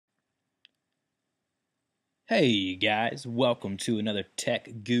Hey guys, welcome to another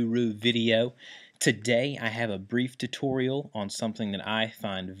Tech Guru video. Today I have a brief tutorial on something that I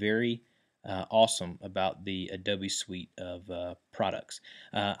find very awesome about the Adobe suite of products.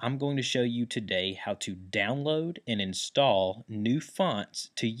 I'm going to show you today how to download and install new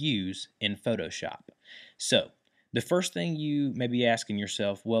fonts to use in Photoshop. So, the first thing you may be asking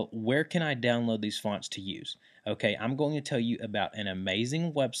yourself, well, where can I download these fonts to use? Okay, I'm going to tell you about an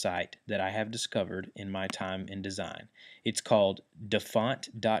amazing website that I have discovered in my time in design. It's called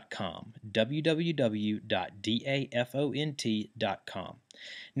dafont.com, www.dafont.com.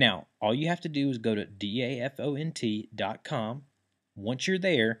 Now, all you have to do is go to dafont.com. Once you're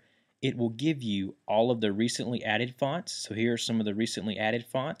there, it will give you all of the recently added fonts. So here are some of the recently added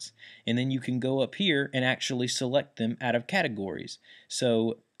fonts. And then you can go up here and actually select them out of categories.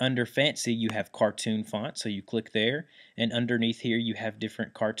 So under Fancy, you have cartoon fonts, so you click there, and underneath here you have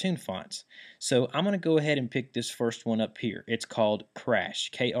different cartoon fonts. So I'm going to go ahead and pick this first one up here. It's called Crash,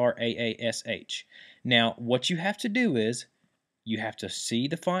 K-R-A-A-S-H. Now, what you have to do is, you have to see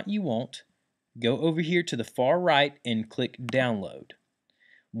the font you want, go over here to the far right and click Download.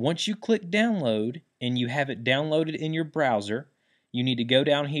 Once you click Download and you have it downloaded in your browser, you need to go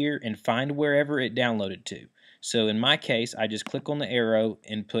down here and find wherever it downloaded to. So in my case, I just click on the arrow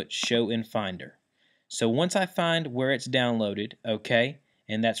and put Show in Finder. So once I find where it's downloaded, okay,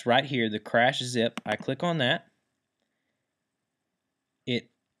 and that's right here, the Crash zip, I click on that.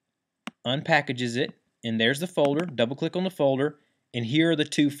 It unpackages it, and there's the folder. Double click on the folder, and here are the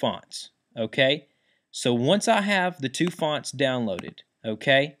two fonts, okay? So once I have the two fonts downloaded,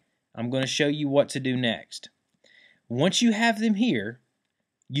 okay, I'm going to show you what to do next. Once you have them here,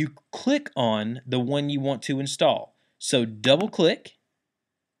 you click on the one you want to install. So double click,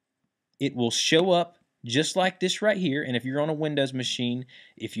 it will show up just like this right here, and if you're on a Windows machine,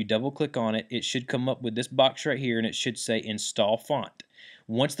 if you double click on it, it should come up with this box right here and it should say Install Font.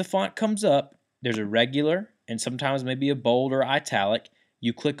 Once the font comes up, there's a regular and sometimes maybe a bold or italic.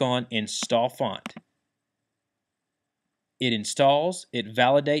 You click on Install Font. It installs, it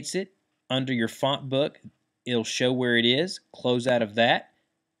validates it. Under your font book, it'll show where it is. Close out of that.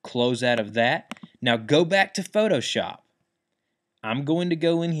 Close out of that. Now go back to Photoshop. I'm going to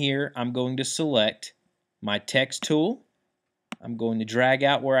go in here. I'm going to select my text tool. I'm going to drag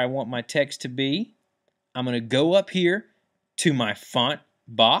out where I want my text to be. I'm going to go up here to my font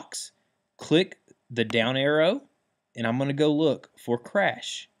box, click the down arrow, and I'm going to go look for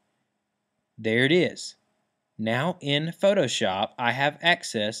Crash. There it is. Now in Photoshop, I have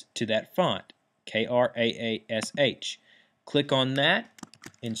access to that font, K-R-A-A-S-H. Click on that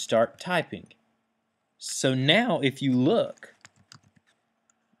and start typing. So now if you look,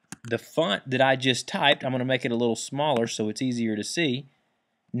 the font that I just typed, I'm going to make it a little smaller so it's easier to see.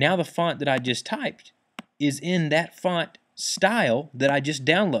 Now the font that I just typed is in that font style that I just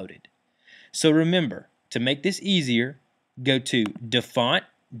downloaded. So remember, to make this easier, go to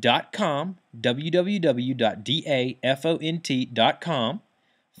dafont.com, www.dafont.com,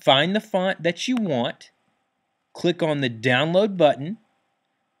 find the font that you want, click on the download button.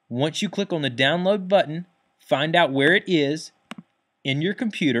 Once you click on the download button, find out where it is in your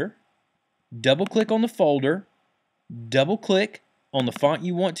computer, double click on the folder, double click on the font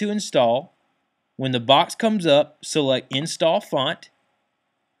you want to install. When the box comes up, select Install Font.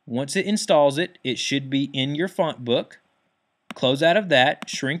 Once it installs it, it should be in your font book. Close out of that,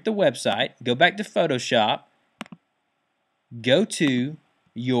 shrink the website, go back to Photoshop, go to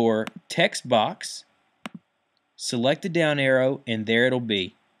your text box, select the down arrow, and there it'll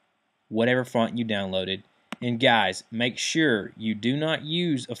be, whatever font you downloaded. And guys, make sure you do not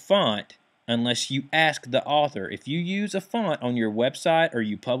use a font unless you ask the author. If you use a font on your website or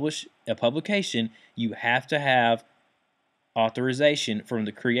you publish a publication, you have to have authorization from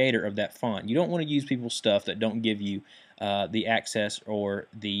the creator of that font. You don't want to use people's stuff that don't give you the access or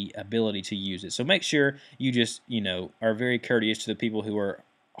the ability to use it. So make sure you just, are very courteous to the people who are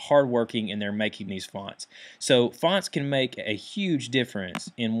hardworking and they're making these fonts. So fonts can make a huge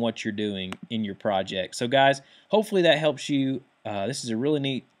difference in what you're doing in your project. So guys, hopefully that helps you. This is a really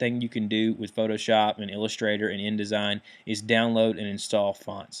neat thing you can do with Photoshop and Illustrator and InDesign is download and install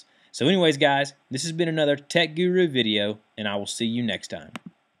fonts. So anyways guys, this has been another Tech Guru video and I will see you next time.